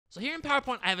So here in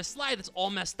PowerPoint, I have a slide that's all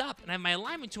messed up, and I have my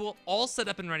alignment tool all set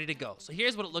up and ready to go. So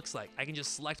here's what it looks like. I can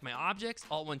just select my objects,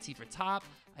 Alt-1-T for top.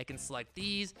 I can select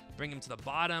these, bring them to the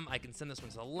bottom. I can send this one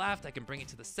to the left. I can bring it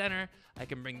to the center. I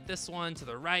can bring this one to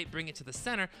the right, bring it to the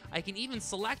center. I can even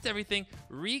select everything,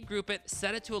 regroup it,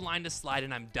 set it to align to slide,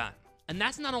 and I'm done. And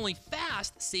that's not only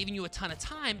fast, saving you a ton of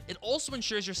time, it also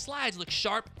ensures your slides look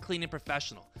sharp, clean, and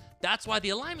professional. That's why the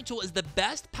alignment tool is the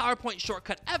best PowerPoint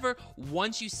shortcut ever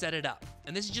once you set it up.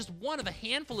 And this is just one of a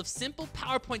handful of simple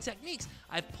PowerPoint techniques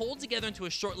I've pulled together into a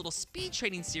short little speed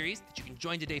training series that you can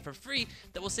join today for free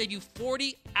that will save you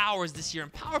 40 hours this year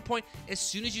in PowerPoint as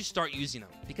soon as you start using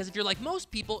them. Because if you're like most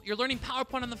people, you're learning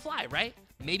PowerPoint on the fly, right?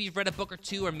 Maybe you've read a book or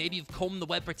two, or maybe you've combed the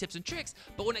web for tips and tricks,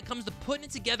 but when it comes to putting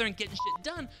it together and getting shit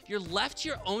done, you're left to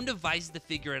your own devices to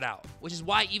figure it out. Which is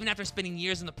why even after spending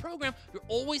years in the program, you're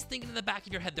always thinking in the back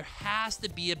of your head, there has to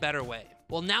be a better way.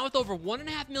 Well, now with over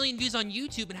 1.5 million views on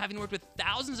YouTube and having worked with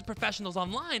thousands of professionals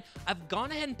online, I've gone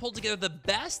ahead and pulled together the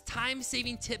best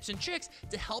time-saving tips and tricks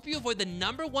to help you avoid the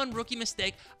 #1 rookie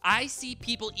mistake I see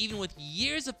people even with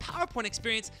years of PowerPoint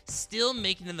experience still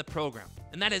making in the program.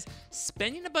 And that is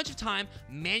spending a bunch of time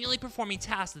manually performing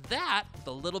tasks that, with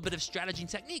a little bit of strategy and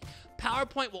technique,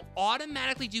 PowerPoint will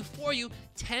automatically do for you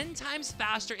 10 times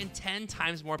faster and 10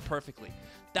 times more perfectly.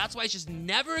 That's why it's just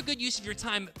never a good use of your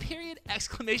time, period,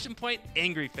 exclamation point,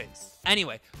 angry face.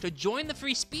 Anyway, to join the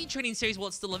free speed training series while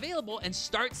it's still available and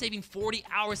start saving 40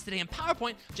 hours today in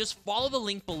PowerPoint, just follow the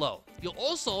link below. You'll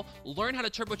also learn how to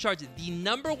turbocharge the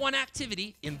 #1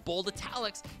 activity in bold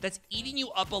italics that's eating you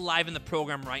up alive in the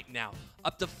program right now.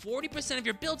 Up to 40% of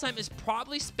your build time is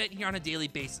probably spent here on a daily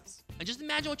basis. And just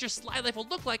imagine what your slide life will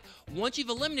look like once you've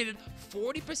eliminated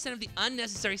 40% of the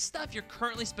unnecessary stuff you're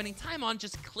currently spending time on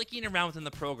just clicking around within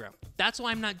the program. That's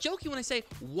why I'm not joking when I say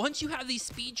once you have these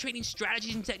speed training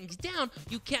strategies and techniques down,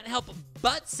 you can't help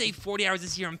but save 40 hours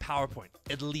this year in PowerPoint,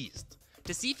 at least.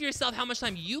 To see for yourself how much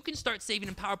time you can start saving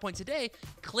in PowerPoint today,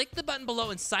 click the button below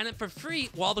and sign up for free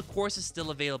while the course is still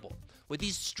available. With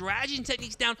these strategies and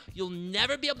techniques down, you'll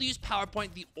never be able to use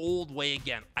PowerPoint the old way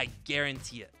again. I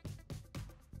guarantee it.